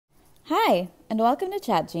Hi, and welcome to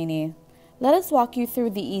ChatGenie. Let us walk you through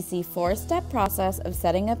the easy 4-step process of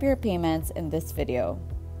setting up your payments in this video.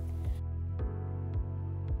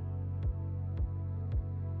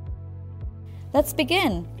 Let's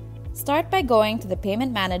begin. Start by going to the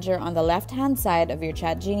Payment Manager on the left-hand side of your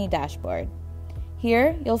ChatGenie dashboard.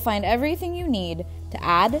 Here, you'll find everything you need to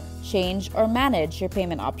add, change, or manage your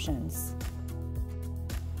payment options.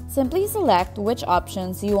 Simply select which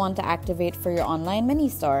options you want to activate for your online mini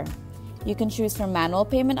store. You can choose from manual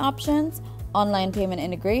payment options, online payment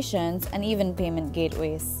integrations, and even payment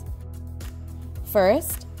gateways.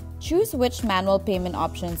 First, choose which manual payment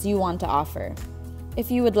options you want to offer.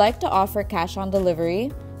 If you would like to offer cash on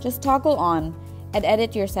delivery, just toggle on and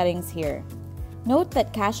edit your settings here. Note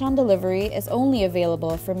that cash on delivery is only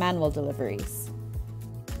available for manual deliveries.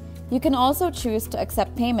 You can also choose to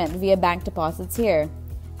accept payment via bank deposits here.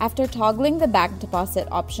 After toggling the bank deposit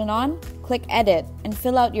option on, click Edit and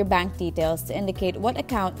fill out your bank details to indicate what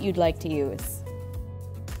account you'd like to use.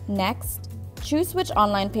 Next, choose which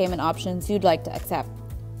online payment options you'd like to accept.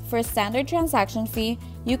 For a standard transaction fee,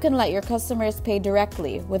 you can let your customers pay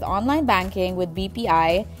directly with online banking with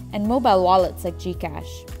BPI and mobile wallets like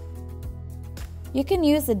GCash. You can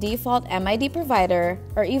use the default MID provider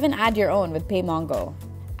or even add your own with PayMongo.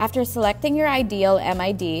 After selecting your ideal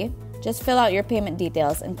MID, just fill out your payment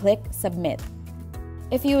details and click Submit.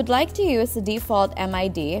 If you would like to use the default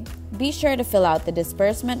MID, be sure to fill out the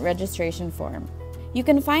Disbursement registration form. You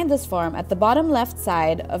can find this form at the bottom left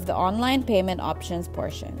side of the online payment options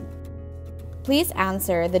portion. Please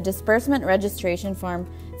answer the Disbursement registration form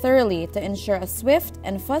thoroughly to ensure a swift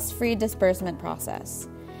and fuss-free disbursement process.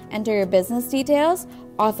 Enter your business details,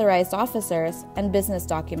 authorized officers, and business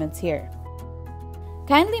documents here.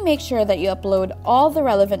 Kindly make sure that you upload all the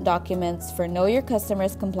relevant documents for Know Your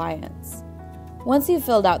Customer's compliance. Once you've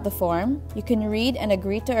filled out the form, you can read and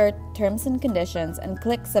agree to our terms and conditions and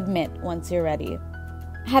click Submit once you're ready.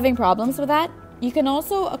 Having problems with that? You can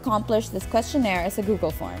also accomplish this questionnaire as a Google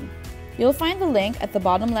form. You'll find the link at the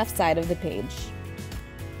bottom left side of the page.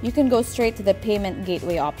 You can go straight to the Payment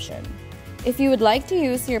Gateway option. If you would like to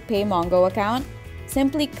use your PayMongo account,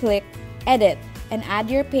 simply click Edit and add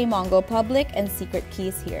your PayMongo public and secret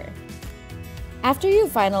keys here. After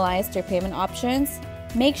you've finalized your payment options,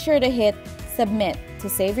 make sure to hit Submit to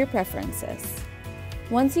save your preferences.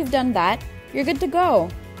 Once you've done that, you're good to go.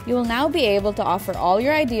 You will now be able to offer all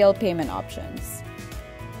your ideal payment options.